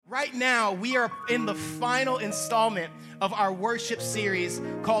right now, we are in the final installment of our worship series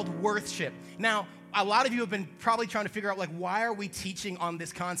called Worthship. Now, a lot of you have been probably trying to figure out, like, why are we teaching on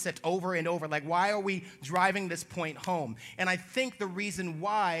this concept over and over? Like, why are we driving this point home? And I think the reason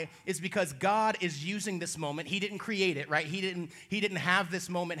why is because God is using this moment. He didn't create it, right? He didn't have this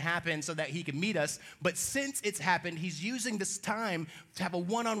moment happen so that he could meet us. But since it's happened, he's using this time to have a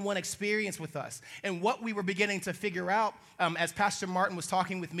one-on-one experience with us. And what we were beginning to figure out as Pastor Martin was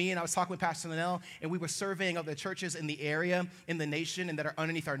talking with me and I was talking with Pastor Linnell, and we were surveying other churches in the area, in the nation, and that are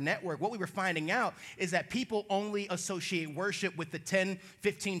underneath our network, what we were finding out is that people only associate worship with the 10,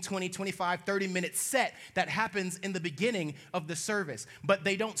 15, 20, 25, 30-minute set that happens in the beginning of the service. But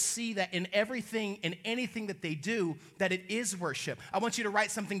they don't see that in everything and anything that they do, that it is worship. I want you to write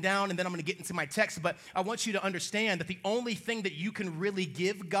something down, and then I'm going to get into my text, but I want you to understand that the only thing that you can really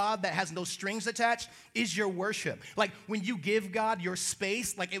give God that has no strings attached is your worship. Like, when you give God your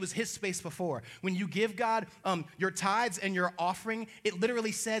space, like it was his space before. When you give God your tithes and your offering, it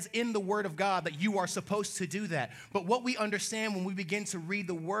literally says in the Word of God that you are supposed to do that. But what we understand when we begin to read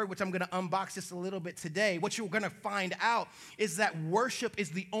the Word, which I'm going to unbox just a little bit today, what you're going to find out is that worship is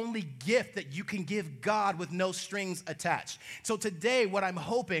the only gift that you can give God with no strings attached. So today, what I'm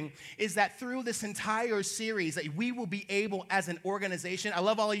hoping is that through this entire series, that we will be able as an organization, I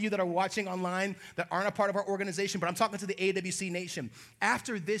love all of you that are watching online that aren't a part of our organization, but I'm talking to the AWC Nation.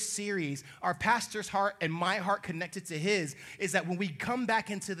 After this series, our pastor's heart and my heart connected to his is that when we come back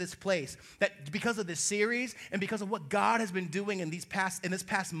into this place, that because of this series and because of what God has been doing in this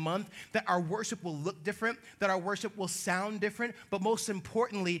past month, that our worship will look different, that our worship will sound different, but most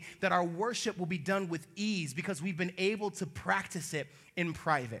importantly, that our worship will be done with ease because we've been able to practice it in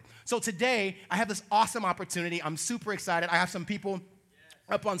private. So today, I have this awesome opportunity. I'm super excited. I have some people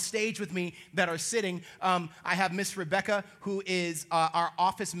up on stage with me that are sitting. I have Miss Rebecca, who is our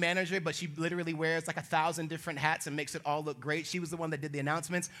office manager, but she literally wears like 1,000 different hats and makes it all look great. She was the one that did the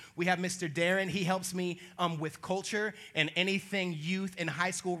announcements. We have Mr. Darren. He helps me with culture and anything youth and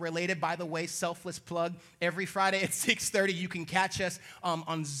high school related. By the way, selfless plug, every Friday at 6:30, you can catch us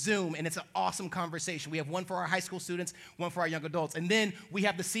on Zoom, and it's an awesome conversation. We have one for our high school students, one for our young adults. And then we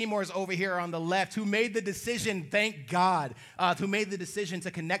have the Seymours over here on the left who made the decision, thank God, who made the decision to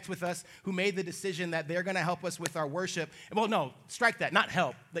connect with us, who made the decision that they're going to help us with our worship. Well, no, strike that, not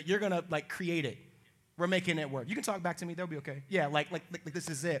help, that you're going to like create it. We're making it work. You can talk back to me. They'll be okay. Yeah, like this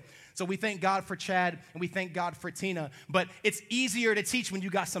is it. So we thank God for Chad, and we thank God for Tina. But it's easier to teach when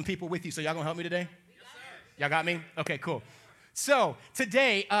you got some people with you. So y'all going to help me today? Yes, sir. Y'all got me? Okay, cool. So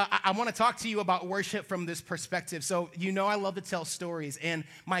today, I want to talk to you about worship from this perspective. So you know I love to tell stories, and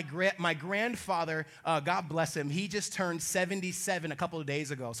my grandfather, God bless him, he just turned 77 a couple of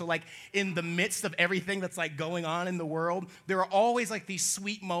days ago. So like in the midst of everything that's like going on in the world, there are always like these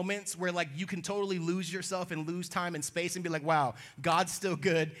sweet moments where like you can totally lose yourself and lose time and space and be like, wow, God's still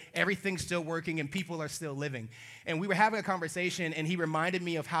good, everything's still working, and people are still living. And we were having a conversation, and he reminded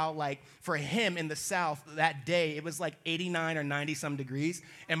me of how, like, for him in the South that day, it was like 89 or 90-some degrees,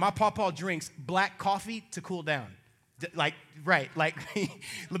 and my pawpaw drinks black coffee to cool down. The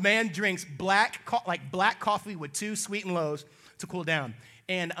man drinks black coffee with 2 sweet and lows to cool down.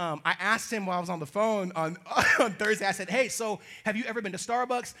 And I asked him while I was on the phone on Thursday, I said, hey, so have you ever been to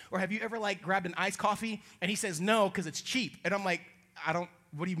Starbucks, or have you ever, like, grabbed an iced coffee? And he says, no, because it's cheap. And I'm like,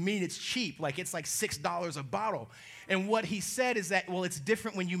 what do you mean it's cheap? Like, it's like $6 a bottle. And what he said is that, well, it's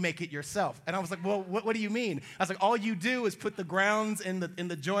different when you make it yourself. And I was like, well, what do you mean? I was like, all you do is put the grounds in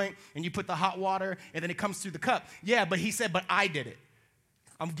the joint, and you put the hot water, and then it comes through the cup. Yeah, but he said, but I did it.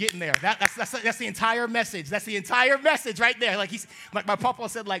 I'm getting there. That's the entire message. That's the entire message right there. Like my papa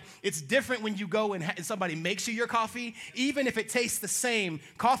said, like, it's different when you go and somebody makes you your coffee. Even if it tastes the same,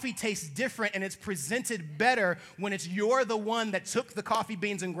 coffee tastes different, and it's presented better when you're the one that took the coffee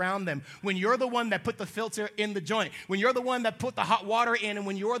beans and ground them, when you're the one that put the filter in the joint, when you're the one that put the hot water in, and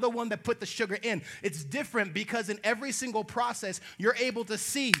when you're the one that put the sugar in. It's different because in every single process, you're able to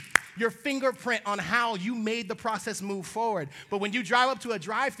see your fingerprint on how you made the process move forward. But when you drive up to a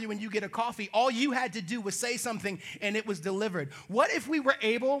drive-thru and you get a coffee, all you had to do was say something and it was delivered. What if we were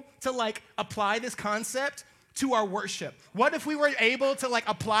able to like apply this concept to our worship? What if we were able to like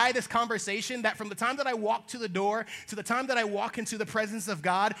apply this conversation that from the time that I walk to the door to the time that I walk into the presence of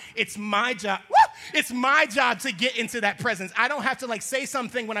God, it's my job. Woo! It's my job to get into that presence. I don't have to like say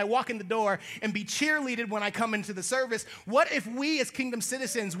something when I walk in the door and be cheerleaded when I come into the service. What if we as kingdom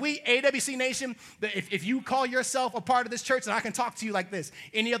citizens, we AWC Nation, if you call yourself a part of this church, and I can talk to you like this,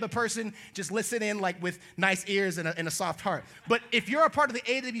 any other person, just listen in like with nice ears and a soft heart. But if you're a part of the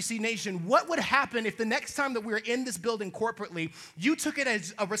AWC Nation, what would happen if the next time that that we were in this building corporately, you took it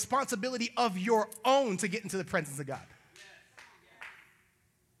as a responsibility of your own to get into the presence of God.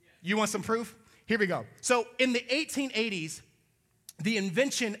 You want some proof? Here we go. So in the 1880s, the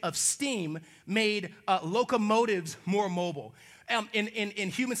invention of steam made locomotives more mobile. In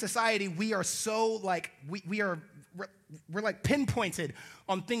human society, we are so like, we're like pinpointed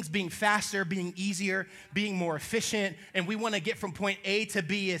on things being faster, being easier, being more efficient, and we want to get from point A to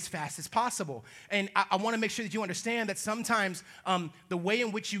B as fast as possible. And I want to make sure that you understand that sometimes the way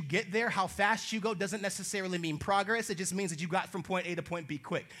in which you get there, how fast you go, doesn't necessarily mean progress. It just means that you got from point A to point B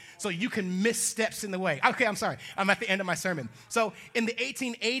quick. So you can miss steps in the way. Okay, I'm sorry. I'm at the end of my sermon. So in the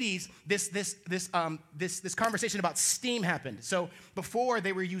 1880s, this conversation about steam happened. So before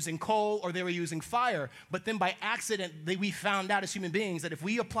they were using coal or they were using fire, but then by accident, we found out as human beings that if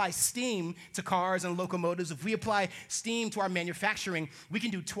we apply steam to cars and locomotives, if we apply steam to our manufacturing, we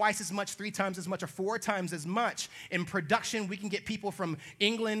can do twice as much, 3 times as much, or 4 times as much. In production, we can get people from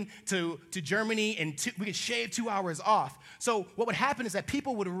England to Germany, and we can shave 2 hours off. So what would happen is that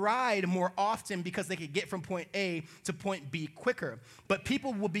people would ride more often because they could get from point A to point B quicker. But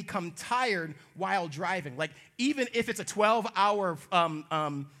people will become tired while driving. Like, even if it's a 12-hour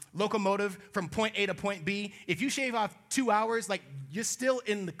locomotive from point A to point B, if you shave off 2 hours, like, you're still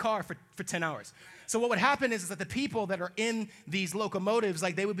in the car for 10 hours. So what would happen is that the people that are in these locomotives,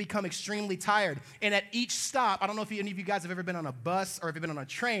 like, they would become extremely tired. And at each stop, I don't know if any of you guys have ever been on a bus or ever been on a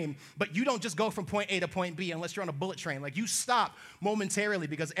train, but you don't just go from point A to point B unless you're on a bullet train. Like, you stop momentarily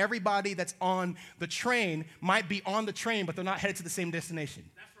because everybody that's on the train might be on the train, but they're not headed to the same destination.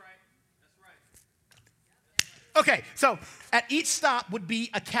 Okay, so at each stop would be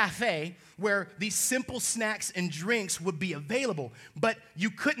a cafe where these simple snacks and drinks would be available, but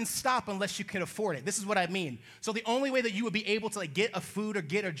you couldn't stop unless you could afford it. This is what I mean. So the only way that you would be able to, like, get a food or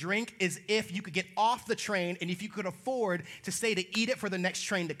get a drink is if you could get off the train and if you could afford to stay to eat it for the next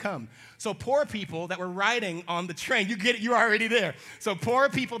train to come. So poor people that were riding on the train, you get it, you're already there. So poor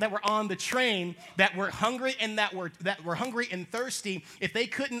people that were on the train that were hungry and that were hungry and thirsty, if they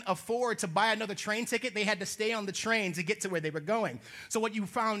couldn't afford to buy another train ticket, they had to stay on the train to get to where they were going. So what you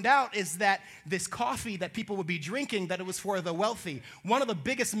found out is that this coffee that people would be drinking, that it was for the wealthy. One of the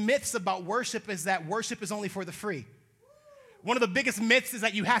biggest myths about worship is that worship is only for the free. One of the biggest myths is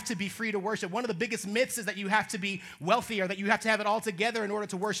that you have to be free to worship. One of the biggest myths is that you have to be wealthy or that you have to have it all together in order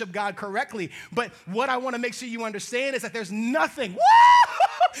to worship God correctly. But what I want to make sure you understand is that there's nothing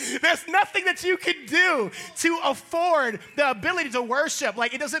that you can do to afford the ability to worship.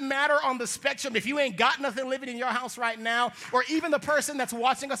 Like, it doesn't matter on the spectrum. If you ain't got nothing living in your house right now, or even the person that's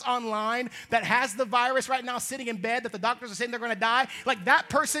watching us online that has the virus right now sitting in bed that the doctors are saying they're going to die, like, that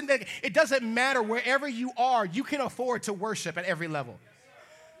person, it doesn't matter. Wherever you are, you can afford to worship at every level.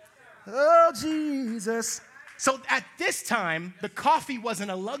 Oh, Jesus. So at this time, the coffee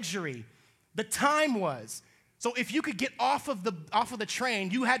wasn't a luxury. The time was. So if you could get off of the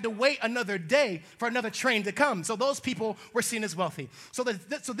train, you had to wait another day for another train to come. So those people were seen as wealthy. So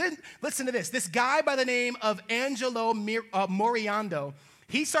then listen to this. This guy by the name of Angelo Moriando,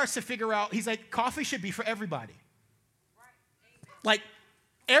 he starts to figure out, he's like, coffee should be for everybody. Like,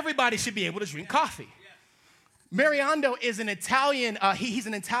 everybody should be able to drink coffee. Moriando is an Italian. He's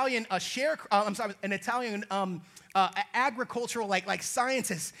an Italian an Italian agricultural like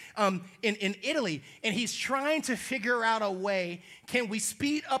scientist in Italy, and he's trying to figure out a way. Can we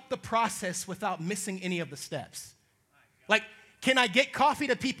speed up the process without missing any of the steps? Like, can I get coffee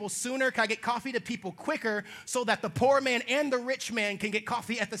to people sooner? Can I get coffee to people quicker so that the poor man and the rich man can get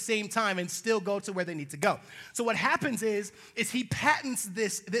coffee at the same time and still go to where they need to go? So what happens is he patents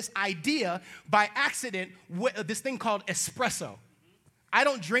this idea by accident, this thing called espresso. I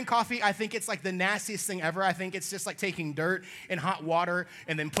don't drink coffee. I think it's like the nastiest thing ever. I think it's just like taking dirt and hot water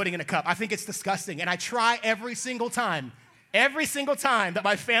and then putting it in a cup. I think it's disgusting. And I try every single time that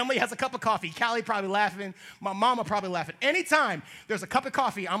my family has a cup of coffee. Callie probably laughing. My mama probably laughing. Anytime there's a cup of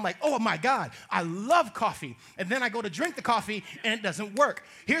coffee, I'm like, oh my God, I love coffee. And then I go to drink the coffee and it doesn't work.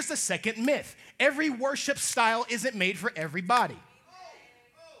 Here's the second myth. Every worship style isn't made for everybody.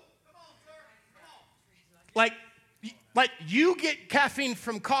 Like you get caffeine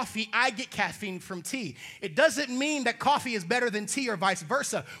from coffee, I get caffeine from tea. It doesn't mean that coffee is better than tea or vice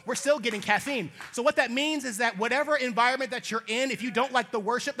versa. We're still getting caffeine. So what that means is that whatever environment that you're in, if you don't like the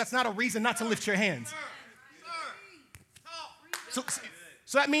worship, that's not a reason not to lift your hands. So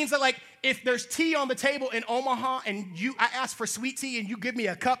that means that, like, if there's tea on the table in Omaha and I ask for sweet tea and you give me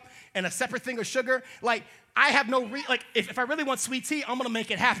a cup and a separate thing of sugar, like, I have no if I really want sweet tea, I'm gonna make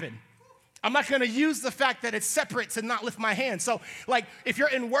it happen. I'm not going to use the fact that it's separate to not lift my hand. So, like, if you're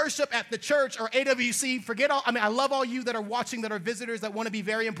in worship at the church or AWC, I love all you that are watching that are visitors that want to be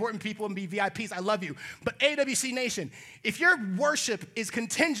very important people and be VIPs. I love you. But AWC Nation, if your worship is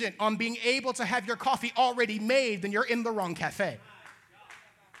contingent on being able to have your coffee already made, then you're in the wrong cafe.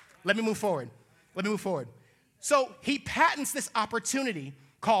 Let me move forward. So he patents this opportunity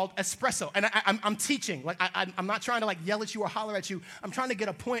called espresso. And I'm teaching. Like, I'm not trying to like yell at you or holler at you. I'm trying to get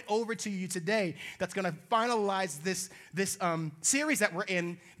a point over to you today that's going to finalize this series that we're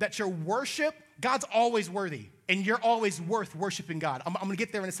in, that your worship, God's always worthy, and you're always worth worshiping God. I'm going to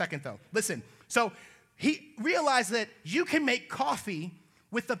get there in a second, though. Listen. So he realized that you can make coffee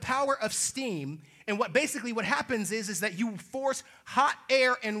with the power of steam. And what happens is that you force hot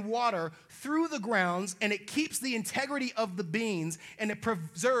air and water through the grounds, and it keeps the integrity of the beans, and it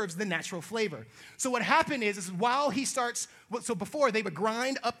preserves the natural flavor. So what happened is while he starts, so before they would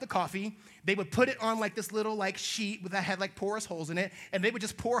grind up the coffee, they would put it on like this little like sheet that had like porous holes in it, and they would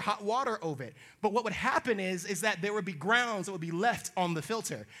just pour hot water over it. But what would happen is that there would be grounds that would be left on the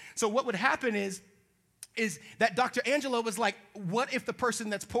filter. So what would happen is that Dr. Angelo was like, what if the person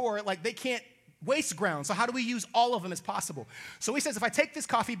that's poor, like they can't waste ground. So how do we use all of them as possible? So he says, if I take this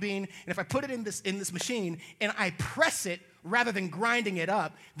coffee bean and if I put it in this machine and I press it rather than grinding it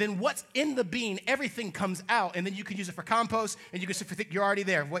up, then what's in the bean, everything comes out, and then you can use it for compost, and you can think you're already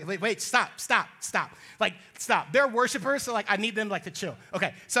there. Wait, stop. Like, stop. They're worshipers, so like I need them like to chill.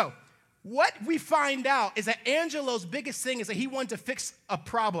 Okay, so what we find out is that Angelo's biggest thing is that he wanted to fix a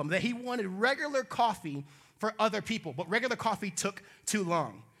problem, that he wanted regular coffee for other people, but regular coffee took too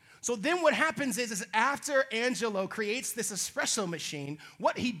long. So then what happens is after Angelo creates this espresso machine,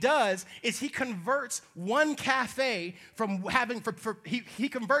 what he does is he converts one cafe from having, he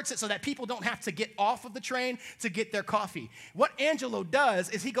converts it so that people don't have to get off of the train to get their coffee. What Angelo does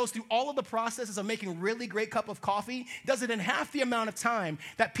is he goes through all of the processes of making a really great cup of coffee, does it in half the amount of time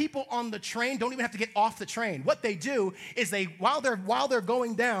that people on the train don't even have to get off the train. What they do is while they're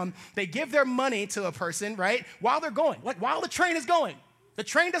going down, they give their money to a person, right? While they're going, like while the train is going. The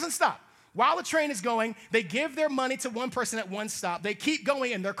train doesn't stop. While the train is going, they give their money to one person at one stop. They keep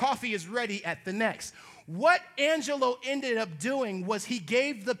going, and their coffee is ready at the next. What Angelo ended up doing was he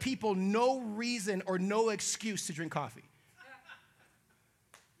gave the people no reason or no excuse to drink coffee.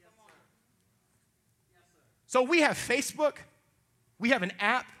 So we have Facebook. We have an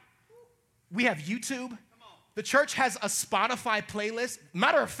app. We have YouTube. The church has a Spotify playlist.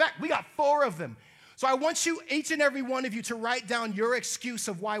 Matter of fact, we got 4 of them. So I want you, each and every one of you, to write down your excuse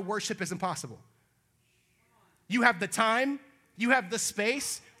of why worship is impossible. You have the time, you have the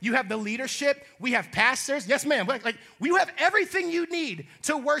space, you have the leadership, we have pastors. Yes, ma'am. Like we have everything you need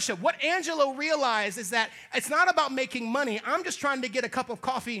to worship. What Angelo realized is that it's not about making money. I'm just trying to get a cup of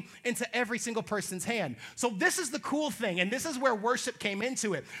coffee into every single person's hand. So this is the cool thing, and this is where worship came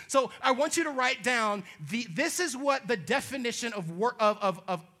into it. So I want you to write down, this is what the definition of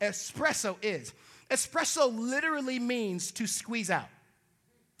espresso is. Espresso literally means to squeeze out.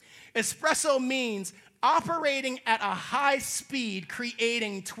 Espresso means operating at a high speed,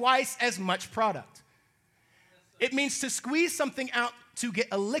 creating twice as much product. It means to squeeze something out to get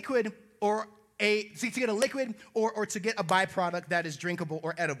a liquid or to get a byproduct that is drinkable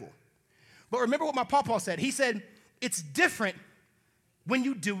or edible. But remember what my papa said. He said, it's different when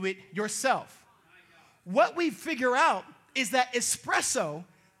you do it yourself. What we figure out is that espresso,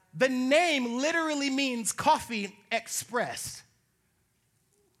 the name literally means coffee expressed.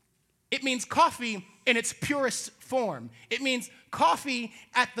 It means coffee in its purest form. It means coffee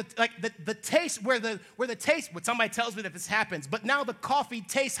at the taste where the taste. What somebody tells me that this happens, but now the coffee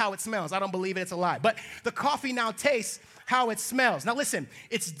tastes how it smells. I don't believe it; it's a lie. But the coffee now tastes how it smells. Now listen,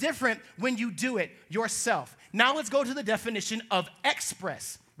 it's different when you do it yourself. Now let's go to the definition of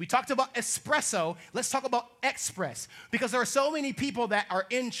express. We talked about espresso. Let's talk about express. Because there are so many people that are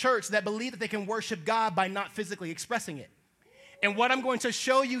in church that believe that they can worship God by not physically expressing it. And what I'm going to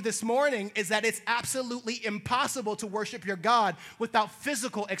show you this morning is that it's absolutely impossible to worship your God without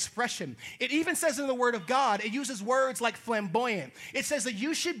physical expression. It even says in the Word of God, it uses words like flamboyant. It says that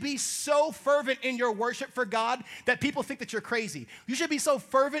you should be so fervent in your worship for God that people think that you're crazy. You should be so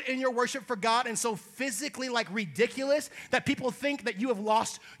fervent in your worship for God and so physically like ridiculous that people think that you have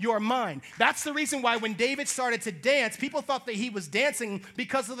lost your mind. That's the reason why when David started to dance, people thought that he was dancing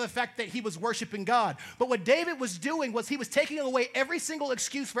because of the fact that he was worshiping God. But what David was doing was he was taking away every single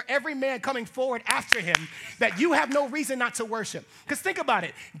excuse for every man coming forward after him that you have no reason not to worship. Because think about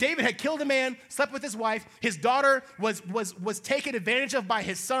it. David had killed a man, slept with his wife. His daughter was taken advantage of by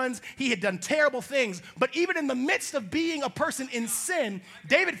his sons. He had done terrible things. But even in the midst of being a person in sin,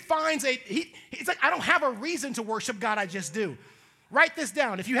 David finds he's like, I don't have a reason to worship God, I just do. Write this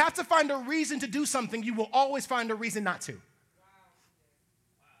down. If you have to find a reason to do something, you will always find a reason not to.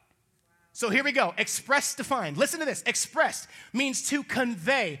 So here we go. Express defined. Listen to this. Expressed means to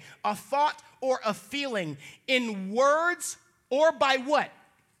convey a thought or a feeling in words or by what?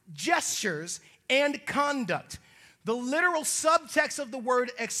 Gestures and conduct. The literal subtext of the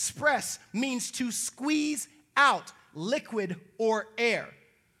word express means to squeeze out liquid or air.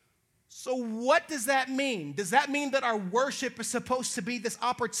 So what does that mean? Does that mean that our worship is supposed to be this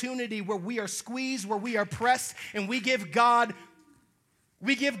opportunity where we are squeezed, where we are pressed, and we give God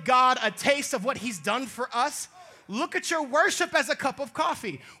a taste of what he's done for us? Look at your worship as a cup of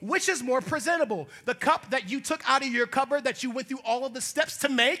coffee. Which is more presentable? The cup that you took out of your cupboard that you went through all of the steps to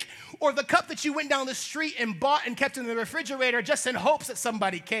make, or the cup that you went down the street and bought and kept in the refrigerator just in hopes that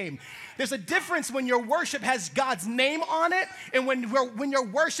somebody came? There's a difference when your worship has God's name on it and when your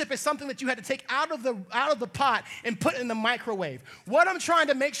worship is something that you had to take out of the pot and put in the microwave. What I'm trying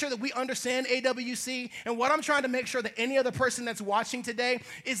to make sure that we understand, AWC, and what I'm trying to make sure that any other person that's watching today,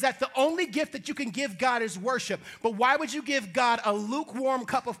 is that the only gift that you can give God is worship. But why would you give God a lukewarm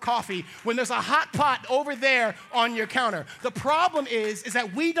cup of coffee when there's a hot pot over there on your counter? The problem is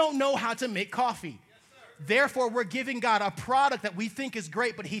that we don't know how to make coffee. Therefore, we're giving God a product that we think is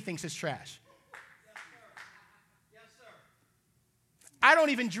great, but he thinks is trash. Yes, sir. I don't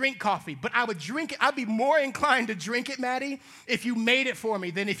even drink coffee, but I would drink it. I'd be more inclined to drink it, Maddie, if you made it for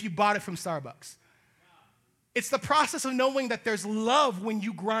me than if you bought it from Starbucks. It's the process of knowing that there's love when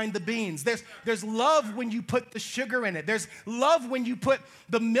you grind the beans. There's love when you put the sugar in it. There's love when you put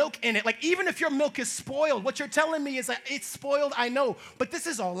the milk in it. Like, even if your milk is spoiled, what you're telling me is that it's spoiled, I know, but this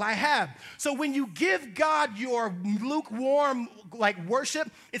is all I have. So when you give God your lukewarm, like, worship,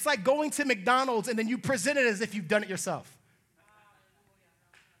 it's like going to McDonald's and then you present it as if you've done it yourself.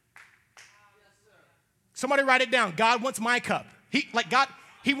 Somebody write it down. God wants my cup. He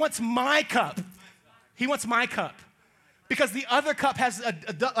wants my cup. He wants my cup. Because the other cup has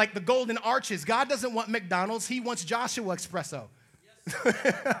like the golden arches. God doesn't want McDonald's. He wants Joshua Espresso.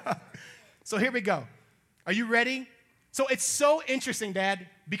 Yes, so here we go. Are you ready? So it's so interesting, Dad,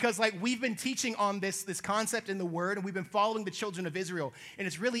 because like we've been teaching on this concept in the Word, and we've been following the children of Israel. And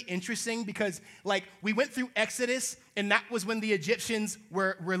it's really interesting because like we went through Exodus, and that was when the Egyptians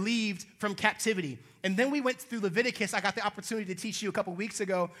were relieved from captivity. And then we went through Leviticus. I got the opportunity to teach you a couple weeks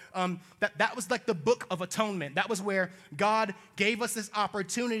ago that was like the book of atonement. That was where God gave us this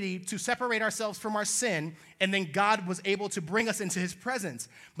opportunity to separate ourselves from our sin, and then God was able to bring us into his presence.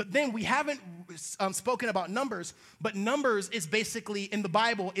 But then we haven't spoken about Numbers, but Numbers is basically, in the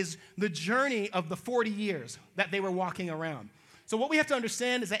Bible, is the journey of the 40 years that they were walking around. So what we have to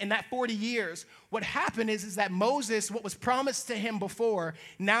understand is that in that 40 years, what happened is that Moses, what was promised to him before,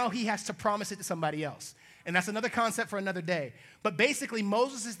 now he has to promise it to somebody else. And that's another concept for another day. But basically,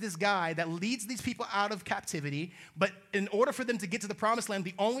 Moses is this guy that leads these people out of captivity. But in order for them to get to the promised land,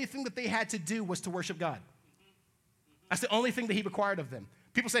 the only thing that they had to do was to worship God. That's the only thing that he required of them.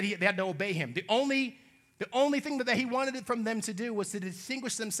 People said they had to obey him. The only thing that he wanted from them to do was to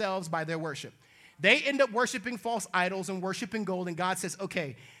distinguish themselves by their worship. They end up worshiping false idols and worshiping gold, and God says,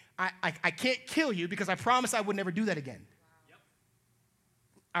 okay, I can't kill you because I promised I would never do that again. Yep.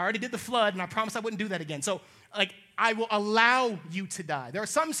 I already did the flood, and I promised I wouldn't do that again. So, like, I will allow you to die. There are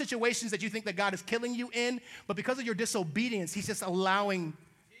some situations that you think that God is killing you in, but because of your disobedience, he's just allowing.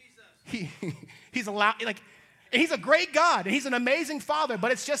 He's allowing, like, and he's a great God, and he's an amazing father,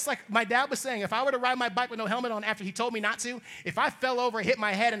 but it's just like my dad was saying, if I were to ride my bike with no helmet on after he told me not to, if I fell over, hit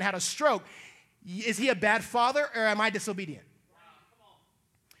my head, and had a stroke, is he a bad father, or am I disobedient?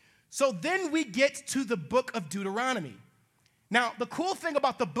 So then we get to the book of Deuteronomy. Now, the cool thing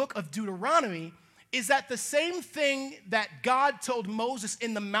about the book of Deuteronomy is that the same thing that God told Moses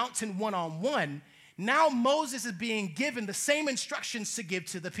in the mountain one-on-one, now Moses is being given the same instructions to give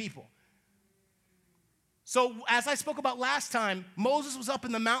to the people. So as I spoke about last time, Moses was up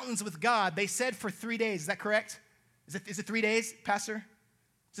in the mountains with God. They said for 3 days. Is that correct? Is it 3 days, Pastor?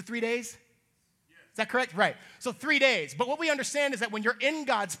 Is it 3 days? Is that correct? Right. So 3 days. But what we understand is that when you're in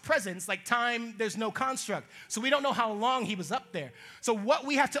God's presence, like time, there's no construct. So we don't know how long he was up there. So what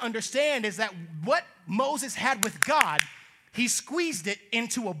we have to understand is that what Moses had with God, he squeezed it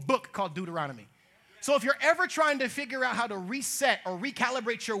into a book called Deuteronomy. So if you're ever trying to figure out how to reset or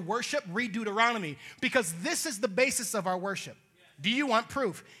recalibrate your worship, read Deuteronomy, because this is the basis of our worship. Do you want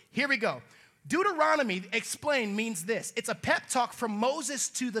proof? Here we go. Deuteronomy, explain, means this. It's a pep talk from Moses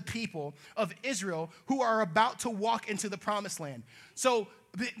to the people of Israel who are about to walk into the promised land. So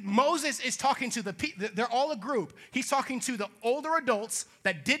Moses is talking to the people. They're all a group. He's talking to the older adults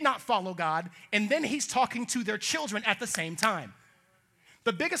that did not follow God, and then he's talking to their children at the same time.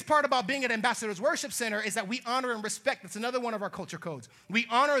 The biggest part about being at Ambassadors Worship Center is that we honor and respect. That's another one of our culture codes. We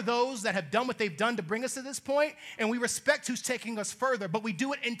honor those that have done what they've done to bring us to this point, and we respect who's taking us further, but we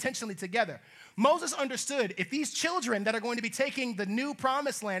do it intentionally together. Moses understood if these children that are going to be taking the new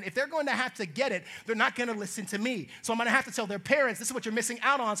promised land, if they're going to have to get it, they're not going to listen to me. So I'm going to have to tell their parents, this is what you're missing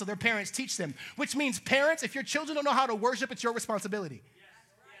out on, so their parents teach them. Which means parents, if your children don't know how to worship, it's your responsibility.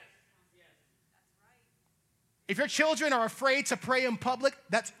 If your children are afraid to pray in public,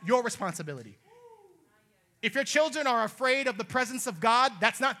 that's your responsibility. If your children are afraid of the presence of God,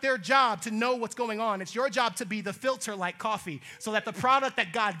 that's not their job to know what's going on. It's your job to be the filter like coffee so that the product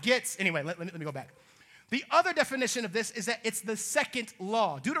that God gets, anyway, let me go back. The other definition of this is that it's the second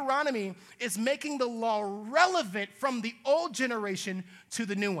law. Deuteronomy is making the law relevant from the old generation to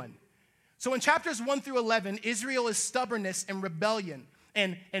the new one. So in chapters 1 through 11, Israel is stubbornness and rebellion,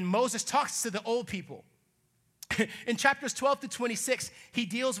 and Moses talks to the old people. In chapters 12 to 26, he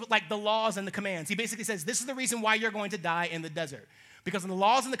deals with like the laws and the commands. He basically says, this is the reason why you're going to die in the desert. Because in the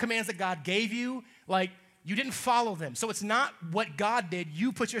laws and the commands that God gave you, like you didn't follow them. So it's not what God did.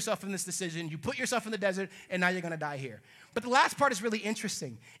 You put yourself in this decision. You put yourself in the desert, and now you're going to die here. But the last part is really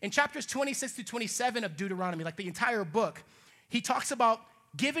interesting. In chapters 26 to 27 of Deuteronomy, like the entire book, he talks about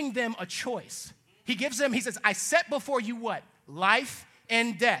giving them a choice. He says, I set before you what? Life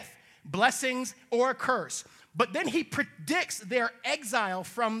and death, blessings or a curse. But then he predicts their exile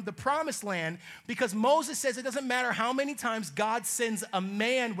from the promised land because Moses says it doesn't matter how many times God sends a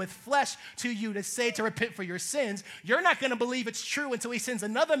man with flesh to you to say to repent for your sins, you're not going to believe it's true until he sends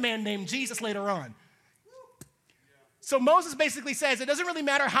another man named Jesus later on. So Moses basically says it doesn't really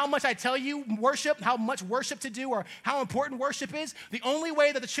matter how much I tell you worship, how much worship to do, or how important worship is. The only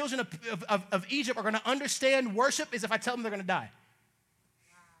way that the children of Egypt are going to understand worship is if I tell them they're going to die.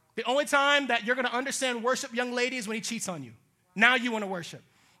 The only time that you're going to understand worship, young lady, is when he cheats on you. Now you want to worship.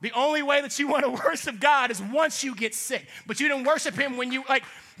 The only way that you want to worship God is once you get sick. But you didn't worship him when you, like,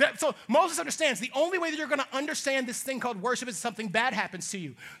 that. So Moses understands the only way that you're going to understand this thing called worship is something bad happens to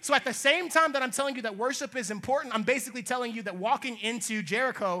you. So at the same time that I'm telling you that worship is important, I'm basically telling you that walking into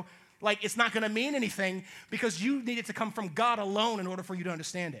Jericho, like, it's not going to mean anything because you need it to come from God alone in order for you to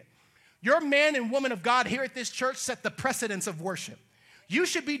understand it. Your man and woman of God here at this church set the precedence of worship. You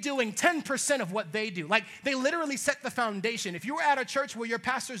should be doing 10% of what they do. Like, they literally set the foundation. If you were at a church where your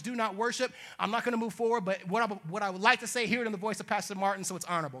pastors do not worship, I'm not going to move forward, but what I would like to say, hear it in the voice of Pastor Martin, so it's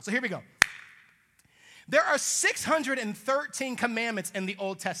honorable. So here we go. There are 613 commandments in the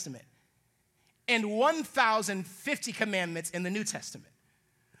Old Testament and 1,050 commandments in the New Testament.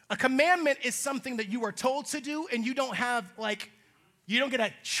 A commandment is something that you are told to do, and you don't have, like, you don't get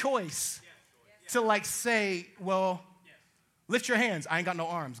a choice to, like, say, well, lift your hands. I ain't got no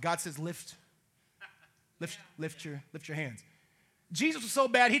arms. God says lift your hands. Jesus was so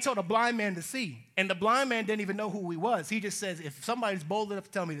bad, he told a blind man to see. And the blind man didn't even know who he was. He just says, if somebody's bold enough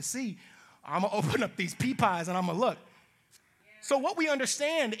to tell me to see, I'm going to open up these pea pies and I'm going to look. So what we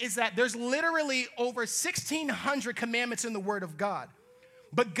understand is that there's literally over 1,600 commandments in the Word of God.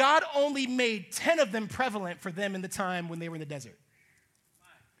 But God only made 10 of them prevalent for them in the time when they were in the desert.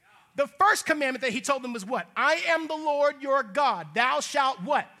 The first commandment that he told them was what? I am the Lord your God. Thou shalt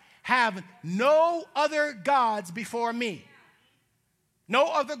what? Have no other gods before me. No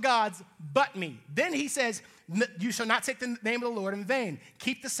other gods but me. Then he says, you shall not take the name of the Lord in vain.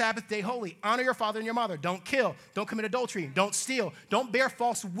 Keep the Sabbath day holy. Honor your father and your mother. Don't kill. Don't commit adultery. Don't steal. Don't bear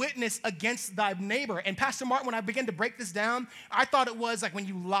false witness against thy neighbor. And Pastor Martin, when I began to break this down, I thought it was like when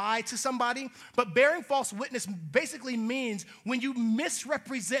you lie to somebody. But bearing false witness basically means when you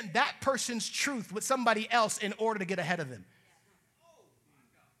misrepresent that person's truth with somebody else in order to get ahead of them.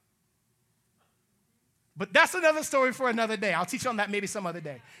 But that's another story for another day. I'll teach on that maybe some other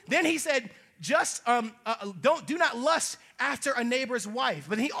day. Then he said, do not lust after a neighbor's wife.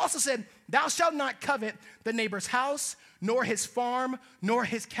 But he also said, thou shalt not covet the neighbor's house, nor his farm, nor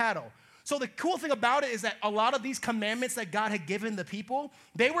his cattle. So the cool thing about it is that a lot of these commandments that God had given the people,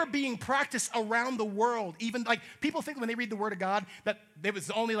 they were being practiced around the world. Even like people think when they read the word of God that it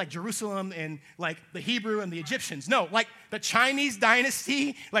was only like Jerusalem and like the Hebrew and the Egyptians. No, like the Chinese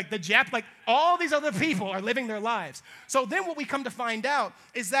dynasty, like the Jap, like all these other people are living their lives. So then what we come to find out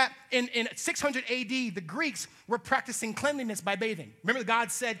is that in 600 AD, the Greeks were practicing cleanliness by bathing. Remember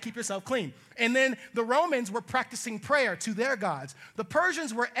God said, keep yourself clean. And then the Romans were practicing prayer to their gods. The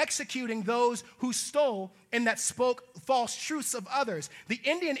Persians were executing those who stole and that spoke false truths of others. The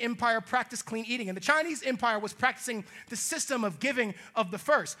Indian Empire practiced clean eating, and the Chinese Empire was practicing the system of giving of the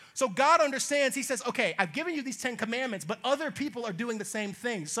first. So God understands, he says, okay, I've given you these 10 commandments, but other people are doing the same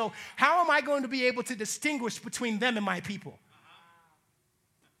thing. So how am I going to be able to distinguish between them and my people?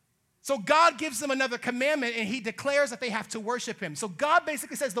 So God gives them another commandment, and he declares that they have to worship him. So God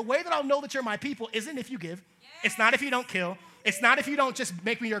basically says, the way that I'll know that you're my people isn't if you give. It's not if you don't kill. It's not if you don't just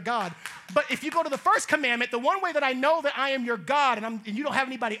make me your God. But if you go to the first commandment, the one way that I know that I am your God and you don't have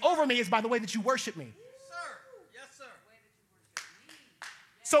anybody over me is by the way that you worship me. Yes, sir.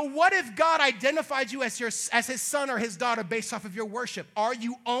 So what if God identified you as his son or his daughter based off of your worship? Are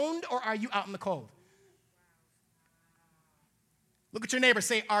you owned or are you out in the cold? Look at your neighbor.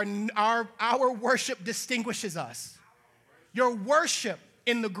 Say, our worship distinguishes us. Your worship,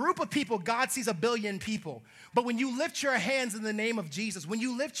 in the group of people, God sees 1 billion people. But when you lift your hands in the name of Jesus, when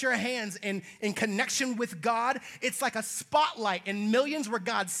you lift your hands in connection with God, it's like a spotlight in millions where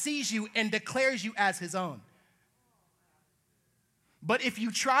God sees you and declares you as his own. But if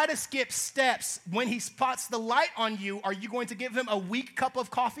you try to skip steps when he spots the light on you, are you going to give him a weak cup of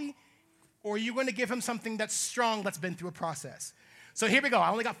coffee? Or are you going to give him something that's strong, that's been through a process? So here we go.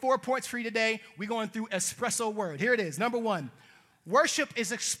 I only got 4 points for you today. We're going through espresso word. Here it is. Number 1, worship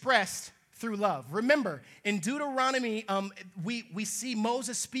is expressed through love. Remember, in Deuteronomy, we see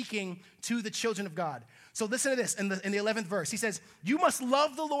Moses speaking to the children of God. So listen to this in the 11th verse. He says, you must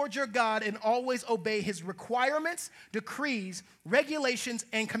love the Lord your God and always obey his requirements, decrees, regulations,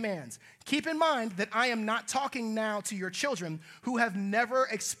 and commands. Keep in mind that I am not talking now to your children who have never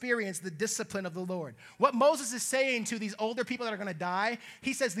experienced the discipline of the Lord. What Moses is saying to these older people that are going to die,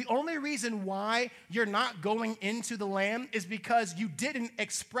 he says the only reason why you're not going into the land is because you didn't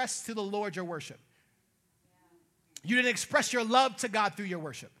express to the Lord your worship. You didn't express your love to God through your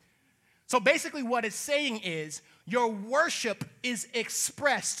worship. So basically what it's saying is your worship is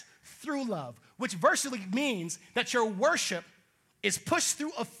expressed through love, which virtually means that your worship is pushed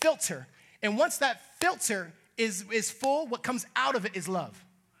through a filter. And once that filter is full, what comes out of it is love.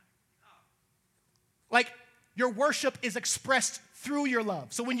 Like your worship is expressed through your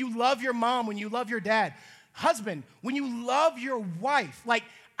love. So when you love your mom, when you love your dad, husband, when you love your wife, like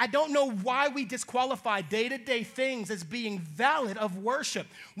I don't know why we disqualify day-to-day things as being valid of worship.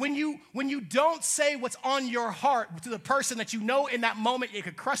 When you don't say what's on your heart to the person that you know in that moment, it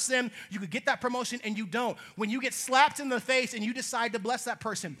could crush them, you could get that promotion, and you don't. When you get slapped in the face and you decide to bless that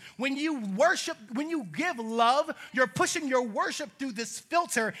person. When you worship, when you give love, you're pushing your worship through this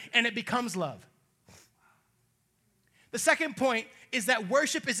filter and it becomes love. The second point is that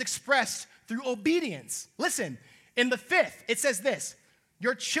worship is expressed through obedience. Listen, in the 5th, it says this.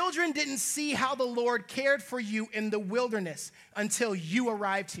 Your children didn't see how the Lord cared for you in the wilderness until you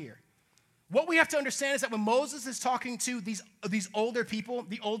arrived here. What we have to understand is that when Moses is talking to these older people,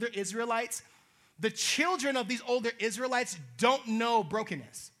 the older Israelites, the children of these older Israelites don't know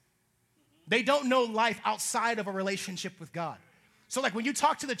brokenness. They don't know life outside of a relationship with God. So like when you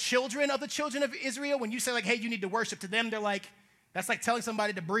talk to the children of Israel, when you say like, hey, you need to worship, to them, they're like, that's like telling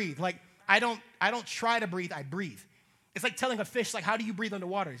somebody to breathe. Like, I don't try to breathe, I breathe. It's like telling a fish, like, how do you breathe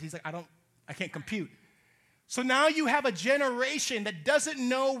underwater? He's like, I can't compute. So now you have a generation that doesn't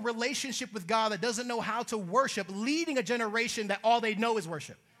know relationship with God, that doesn't know how to worship, leading a generation that all they know is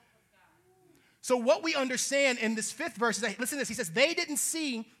worship. So what we understand in this 5th verse is that, listen to this, he says, they didn't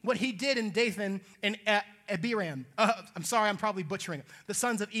see what he did in Dathan and Abiram. I'm sorry, I'm probably butchering it. The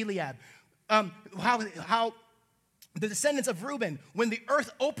sons of Eliab. How the descendants of Reuben, when the earth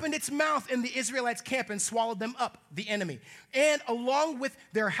opened its mouth in the Israelites' camp and swallowed them up, the enemy, and along with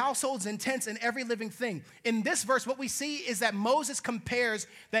their households and tents and every living thing. In this verse, what we see is that Moses compares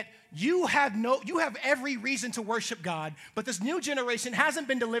that you have every reason to worship God, but this new generation hasn't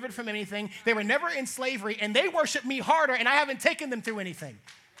been delivered from anything. They were never in slavery, and they worship me harder, and I haven't taken them through anything.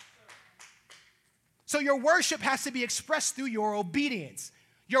 So your worship has to be expressed through your obedience.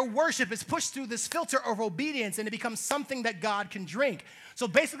 Your worship is pushed through this filter of obedience, and it becomes something that God can drink. So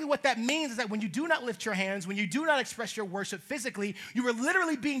basically what that means is that when you do not lift your hands, when you do not express your worship physically, you are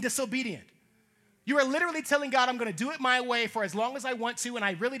literally being disobedient. You are literally telling God, I'm going to do it my way for as long as I want to, and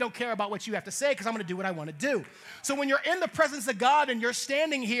I really don't care about what you have to say because I'm going to do what I want to do. So when you're in the presence of God and you're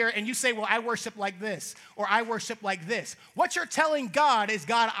standing here and you say, well, I worship like this, or I worship like this, what you're telling God is,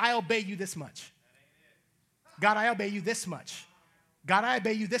 God, I obey you this much. God, I obey you this much. God, I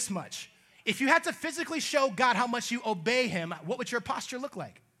obey you this much. If you had to physically show God how much you obey him, what would your posture look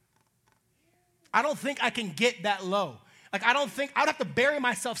like? I don't think I can get that low. Like, I don't think, I'd have to bury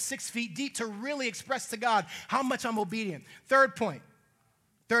myself 6 feet deep to really express to God how much I'm obedient. Third point.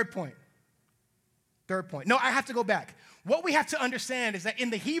 No, I have to go back. What we have to understand is that in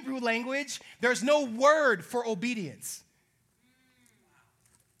the Hebrew language, there's no word for obedience.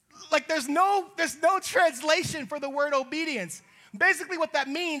 Like, there's no translation for the word obedience. Basically, what that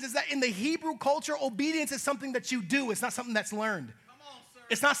means is that in the Hebrew culture, obedience is something that you do. It's not something that's learned.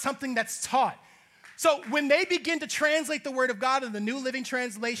 It's not something that's taught. So when they begin to translate the word of God in the New Living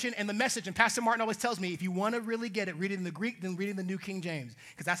Translation and the Message, and Pastor Martin always tells me, if you want to really get it, read it in the Greek, then read it in the New King James,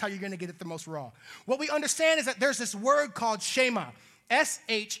 because that's how you're going to get it the most raw. What we understand is that there's this word called Shema,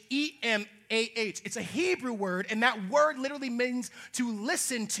 Shemah. It's a Hebrew word, and that word literally means to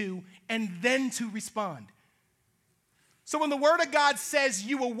listen to and then to respond. So when the word of God says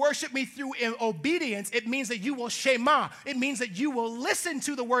you will worship me through obedience, it means that you will shema. It means that you will listen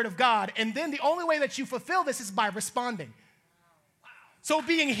to the word of God. And then the only way that you fulfill this is by responding. So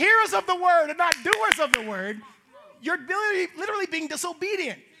being hearers of the word and not doers of the word, you're literally being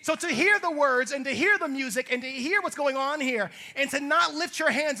disobedient. So to hear the words and to hear the music and to hear what's going on here and to not lift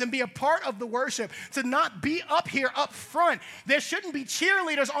your hands and be a part of the worship, to not be up here up front, there shouldn't be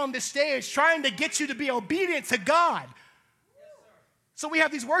cheerleaders on this stage trying to get you to be obedient to God. So we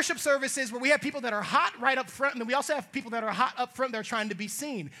have these worship services where we have people that are hot right up front, and then we also have people that are hot up front that are trying to be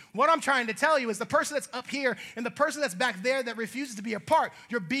seen. What I'm trying to tell you is the person that's up here and the person that's back there that refuses to be a part,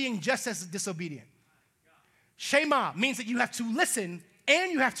 you're being just as disobedient. Shema means that you have to listen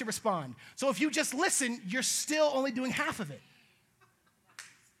and you have to respond. So if you just listen, you're still only doing half of it.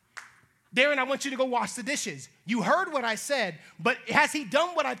 Darren, I want you to go wash the dishes. You heard what I said, but has he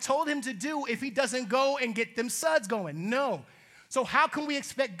done what I told him to do if he doesn't go and get them suds going? No. So how can we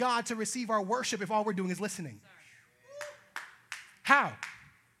expect God to receive our worship if all we're doing is listening? How?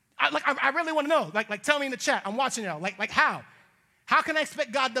 I really want to know. Like, tell me in the chat. I'm watching now. Like how? How can I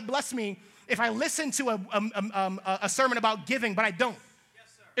expect God to bless me if I listen to a sermon about giving, but I don't?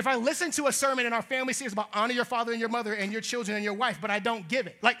 If I listen to a sermon in our family series about honor your father and your mother and your children and your wife, but I don't give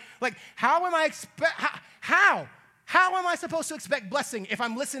it? Like how am I How am I supposed to expect blessing if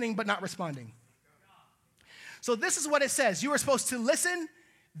I'm listening but not responding? So this is what it says. You are supposed to listen,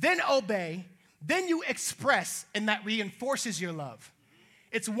 then obey, then you express, and that reinforces your love.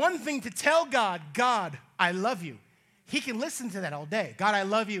 It's one thing to tell God, God, I love you. He can listen to that all day. God, I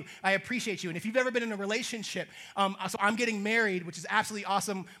love you. I appreciate you. And if you've ever been in a relationship, so I'm getting married, which is absolutely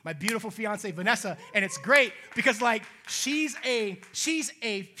awesome. My beautiful fiance, Vanessa, and it's great because she's a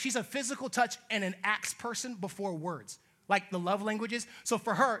physical touch and an acts person before words, like the love languages. So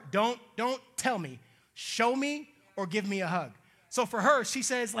for her, don't tell me. Show me or give me a hug. So for her, she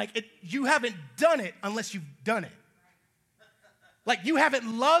says, you haven't done it unless you've done it. Like, you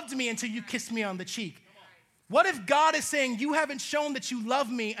haven't loved me until you kissed me on the cheek. What if God is saying, you haven't shown that you love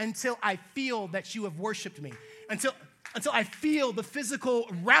me until I feel that you have worshiped me, until I feel the physical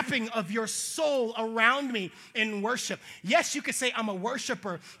wrapping of your soul around me in worship? Yes, you could say I'm a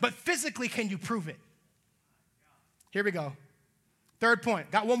worshiper, but physically, can you prove it? Here we go. Third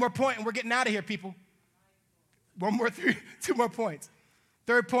point. Got one more point, and we're getting out of here, people. Two more points.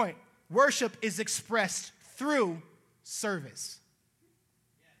 Third point, worship is expressed through service.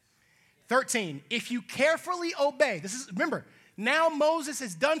 13, if you carefully obey, remember, now Moses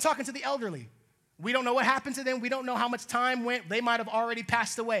is done talking to the elderly. We don't know what happened to them. We don't know how much time went. They might have already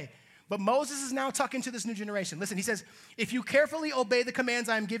passed away. But Moses is now talking to this new generation. Listen, he says, if you carefully obey the commands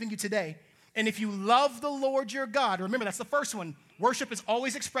I am giving you today, and if you love the Lord your God, remember, that's the first one. Worship is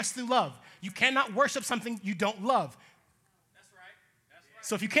always expressed through love. You cannot worship something you don't love. That's right.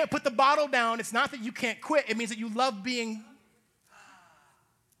 So if you can't put the bottle down, it's not that you can't quit. It means that you love being...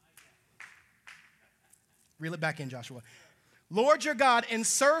 Reel it back in, Joshua. Lord your God, and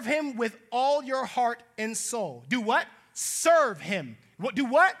serve him with all your heart and soul. Do what? Serve him. Do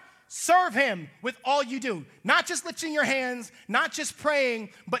what? Serve him with all you do. Not just lifting your hands, not just praying,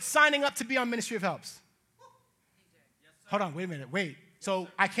 but signing up to be on Ministry of Helps. Hold on, wait a minute, wait. So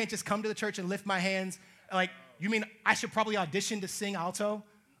I can't just come to the church and lift my hands? You mean I should probably audition to sing alto?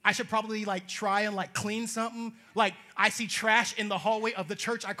 I should probably try and clean something? I see trash in the hallway of the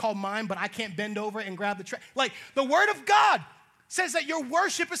church I call mine, but I can't bend over and grab the trash. The word of God says that your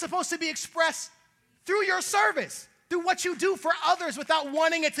worship is supposed to be expressed Through your service, through what you do for others without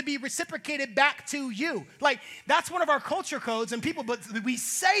wanting it to be reciprocated back to you. Like, that's one of our culture codes, and but we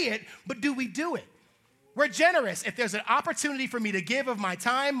say it, but do we do it? We're generous. If there's an opportunity for me to give of my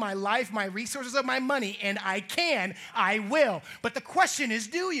time, my life, my resources, of my money, and I can, I will. But the question is,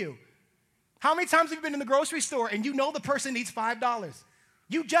 do you? How many times have you been in the grocery store and you know the person needs $5?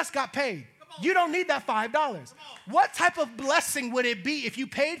 You just got paid. You don't need that $5. What type of blessing would it be if you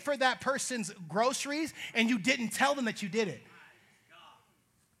paid for that person's groceries and you didn't tell them that you did it?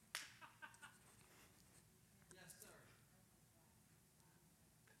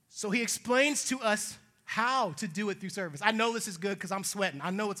 So he explains to us how to do it through service. I know this is good because I'm sweating. I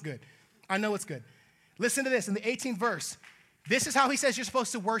know it's good. I know it's good. Listen to this. In the 18th verse, this is how he says you're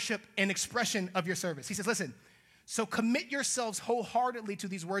supposed to worship an expression of your service. He says, listen, so commit yourselves wholeheartedly to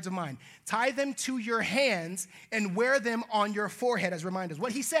these words of mine. Tie them to your hands and wear them on your forehead as reminders.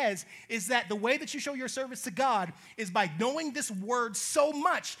 What he says is that the way that you show your service to God is by knowing this word so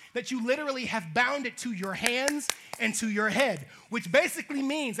much that you literally have bound it to your hands and to your head, which basically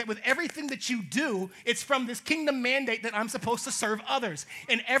means that with everything that you do, it's from this kingdom mandate that I'm supposed to serve others.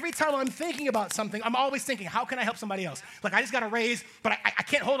 And every time I'm thinking about something, I'm always thinking, how can I help somebody else? Like, I just got a raise, but I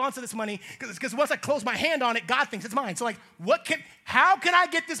can't hold on to this money because once I close my hand on it, God thinks it's mine. So like, how can I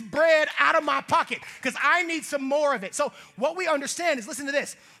get this bread out of my pocket? Because I need some more of it. So what we understand is, listen to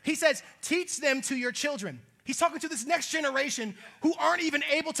this. He says, teach them to your children. He's talking to this next generation who aren't even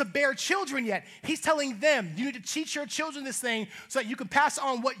able to bear children yet. He's telling them, you need to teach your children this thing so that you can pass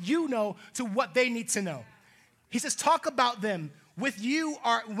on what you know to what they need to know. He says, talk about them when you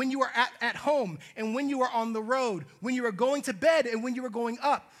are at home and when you are on the road, when you are going to bed and when you are going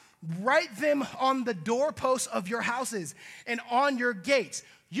up. Write them on the doorposts of your houses and on your gates.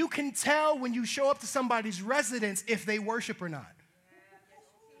 You can tell when you show up to somebody's residence if they worship or not.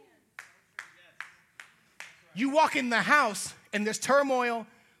 You walk in the house and there's turmoil,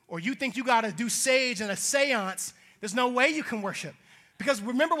 or you think you got to do sage and a seance, there's no way you can worship. Because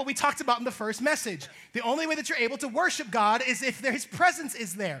remember what we talked about in the first message. The only way that you're able to worship God is if His presence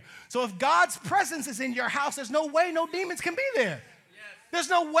is there. So if God's presence is in your house, there's no way no demons can be there. There's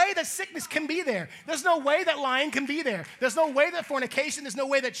no way that sickness can be there. There's no way that lying can be there. There's no way that fornication, there's no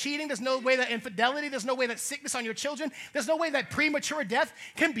way that cheating, there's no way that infidelity, there's no way that sickness on your children, there's no way that premature death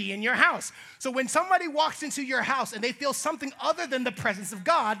can be in your house. So when somebody walks into your house and they feel something other than the presence of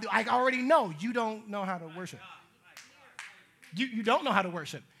God, I already know you don't know how to worship. You don't know how to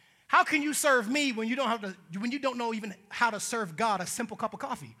worship. How can you serve me when you don't know even how to serve God a simple cup of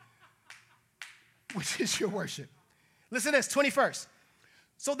coffee, which is your worship? Listen to this, 21st.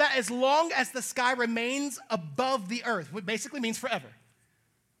 So that as long as the sky remains above the earth, which basically means forever,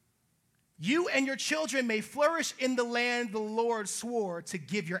 you and your children may flourish in the land the Lord swore to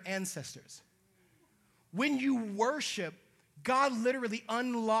give your ancestors. When you worship, God literally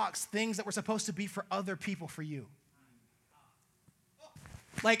unlocks things that were supposed to be for other people for you.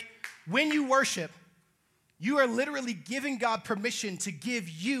 Like, when you worship, you are literally giving God permission to give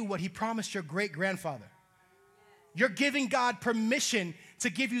you what He promised your great-grandfather. You're giving God permission to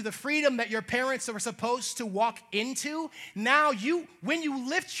give you the freedom that your parents were supposed to walk into. Now when you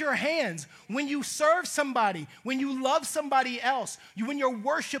lift your hands, when you serve somebody, when you love somebody else, when your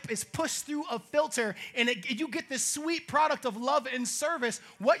worship is pushed through a filter and you get this sweet product of love and service,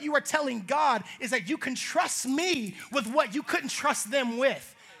 what you are telling God is that you can trust me with what you couldn't trust them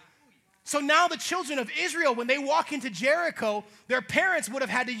with. So now the children of Israel, when they walk into Jericho, their parents would have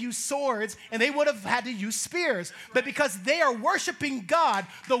had to use swords and they would have had to use spears. But because they are worshiping God,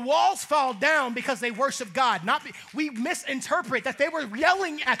 the walls fall down because they worship God. We misinterpret that they were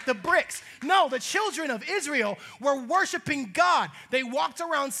yelling at the bricks. No, the children of Israel were worshiping God. They walked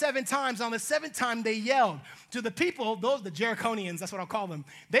around 7 times. On the 7th time, they yelled. To the people, the Jericonians, that's what I'll call them,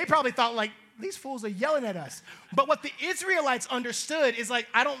 they probably thought like, these fools are yelling at us. But what the Israelites understood is like,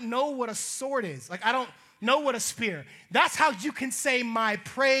 I don't know what a sword is. Like, I don't know what a spear. That's how you can say my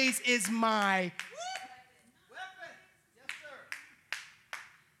praise is my weapon. Yes, sir.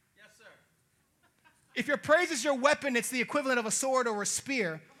 Yes, sir. If your praise is your weapon, it's the equivalent of a sword or a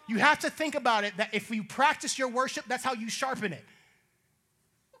spear. You have to think about it that if you practice your worship, that's how you sharpen it.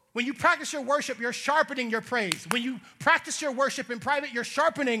 When you practice your worship, you're sharpening your praise. When you practice your worship in private, you're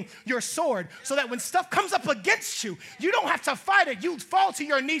sharpening your sword so that when stuff comes up against you, you don't have to fight it. You fall to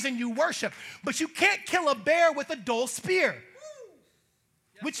your knees and you worship. But you can't kill a bear with a dull spear,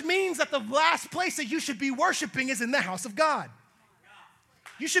 which means that the last place that you should be worshiping is in the house of God.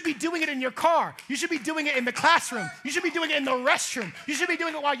 You should be doing it in your car. You should be doing it in the classroom. You should be doing it in the restroom. You should be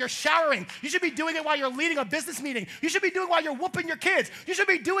doing it while you're showering. You should be doing it while you're leading a business meeting. You should be doing it while you're whooping your kids. You should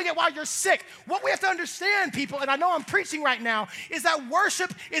be doing it while you're sick. What we have to understand, people, and I know I'm preaching right now, is that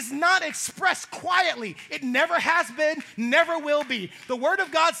worship is not expressed quietly. It never has been, never will be. The Word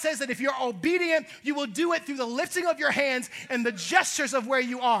of God says that if you're obedient, you will do it through the lifting of your hands and the gestures of where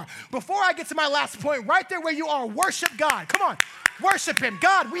you are. Before I get to my last point, right there where you are, worship God. Come on, worship Him.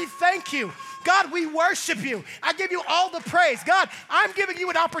 God, we thank you. God, we worship you. I give you all the praise. God, I'm giving you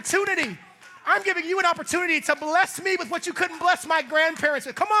an opportunity. I'm giving you an opportunity to bless me with what you couldn't bless my grandparents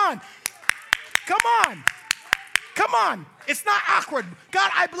with. Come on. Come on. Come on. It's not awkward. God,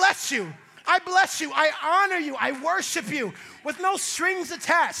 I bless you. I bless you. I honor you. I worship you with no strings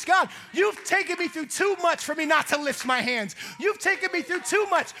attached. God, you've taken me through too much for me not to lift my hands. You've taken me through too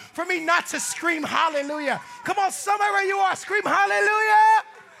much for me not to scream hallelujah. Come on, somewhere where you are, scream hallelujah.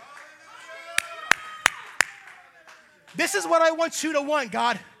 This is what I want you to want,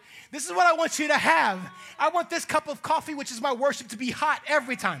 God. This is what I want you to have. I want this cup of coffee, which is my worship, to be hot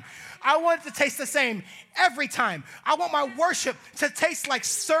every time. I want it to taste the same every time. I want my worship to taste like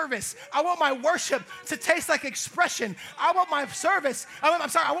service. I want my worship to taste like expression. I want my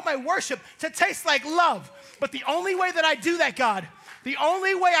I want my worship to taste like love. But the only way that I do that, God, the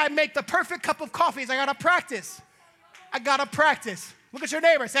only way I make the perfect cup of coffee is I gotta practice. I gotta practice. Look at your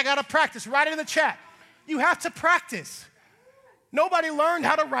neighbor, say I gotta practice. Write it in the chat. You have to practice. Nobody learned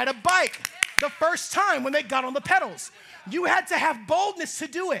how to ride a bike the first time when they got on the pedals. You had to have boldness to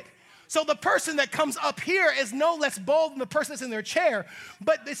do it. So the person that comes up here is no less bold than the person that's in their chair,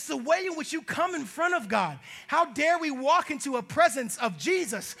 but it's the way in which you come in front of God. How dare we walk into a presence of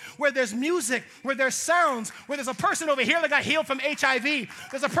Jesus where there's music, where there's sounds, where there's a person over here that got healed from HIV.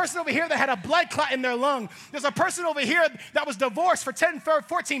 There's a person over here that had a blood clot in their lung. There's a person over here that was divorced for 10,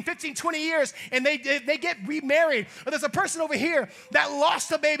 14, 15, 20 years, and they get remarried. Or there's a person over here that lost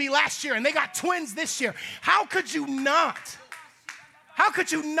a baby last year, and they got twins this year. How could you not? How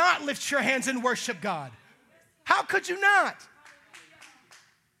could you not lift your hands and worship God? How could you not?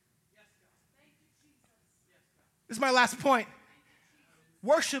 This is my last point.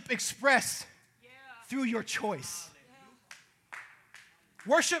 Worship expressed through your choice.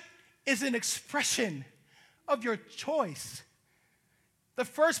 Worship is an expression of your choice. The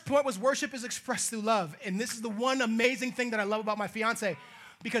first point was worship is expressed through love. And this is the one amazing thing that I love about my fiance,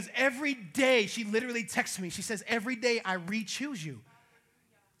 because every day she literally texts me. She says, every day I re-choose you.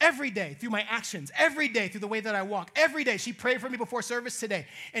 Every day through my actions, every day through the way that I walk, every day. She prayed for me before service today.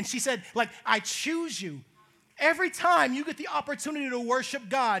 And she said, I choose you. Every time you get the opportunity to worship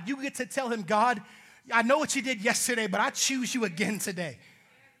God, you get to tell Him, God, I know what you did yesterday, but I choose you again today.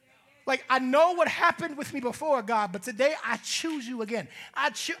 I know what happened with me before, God, but today I choose you again.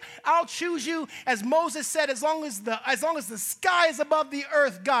 I'll choose you, as Moses said, as long as the sky is above the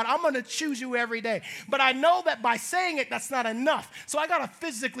earth, God, I'm going to choose you every day. But I know that by saying it, that's not enough. So I got to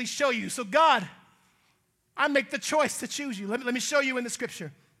physically show you. So God, I make the choice to choose you. Let me show you in the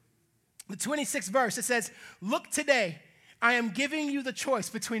scripture. The 26th verse, it says, look today, I am giving you the choice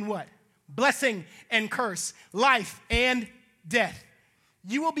between what? Blessing and curse, life and death.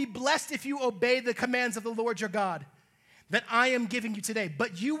 You will be blessed if you obey the commands of the Lord your God that I am giving you today.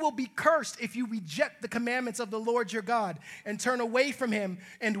 But you will be cursed if you reject the commandments of the Lord your God and turn away from Him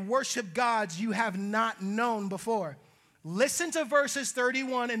and worship gods you have not known before. Listen to verses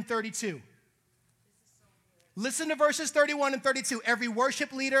 31 and 32. Listen to verses 31 and 32. Every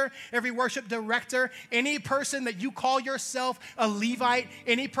worship leader, every worship director, any person that you call yourself a Levite,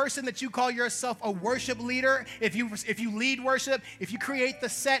 any person that you call yourself a worship leader, if you lead worship, if you create the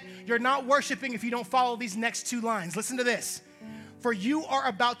set, you're not worshiping if you don't follow these next two lines. Listen to this. For you are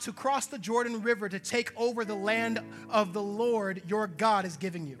about to cross the Jordan River to take over the land of the Lord your God is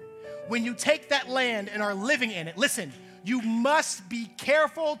giving you. When you take that land and are living in it, listen, you must be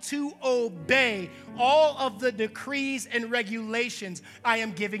careful to obey all of the decrees and regulations I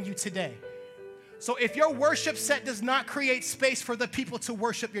am giving you today. So if your worship set does not create space for the people to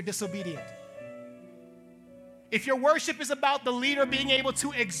worship, you're disobedient. If your worship is about the leader being able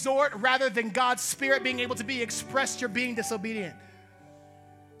to exhort rather than God's Spirit being able to be expressed, you're being disobedient.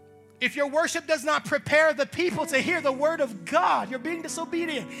 If your worship does not prepare the people to hear the word of God, you're being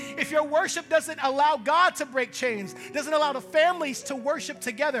disobedient. If your worship doesn't allow God to break chains, doesn't allow the families to worship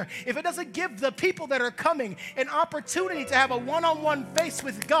together, if it doesn't give the people that are coming an opportunity to have a one-on-one face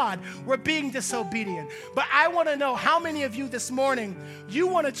with God, we're being disobedient. But I want to know how many of you this morning, you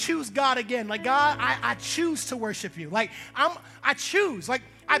want to choose God again. God, I choose to worship you. I choose.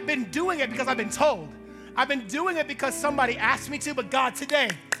 I've been doing it because I've been told. I've been doing it because somebody asked me to, but God, today,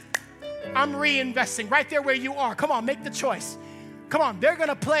 I'm reinvesting right there where you are. Come on, make the choice. Come on, they're going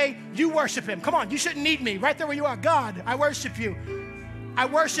to play, you worship him. Come on, you shouldn't need me. Right there where you are. God, I worship you. I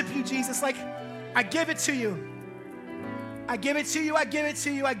worship you, Jesus. Like, I give it to you. I give it to you. I give it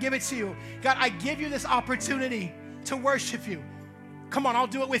to you. I give it to you. God, I give you this opportunity to worship you. Come on, I'll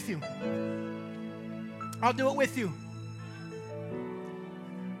do it with you. I'll do it with you.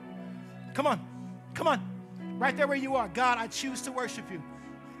 Come on. Come on. Right there where you are. God, I choose to worship you.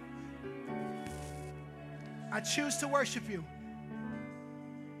 I choose to worship you.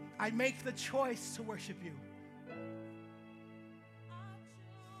 I make the choice to worship you.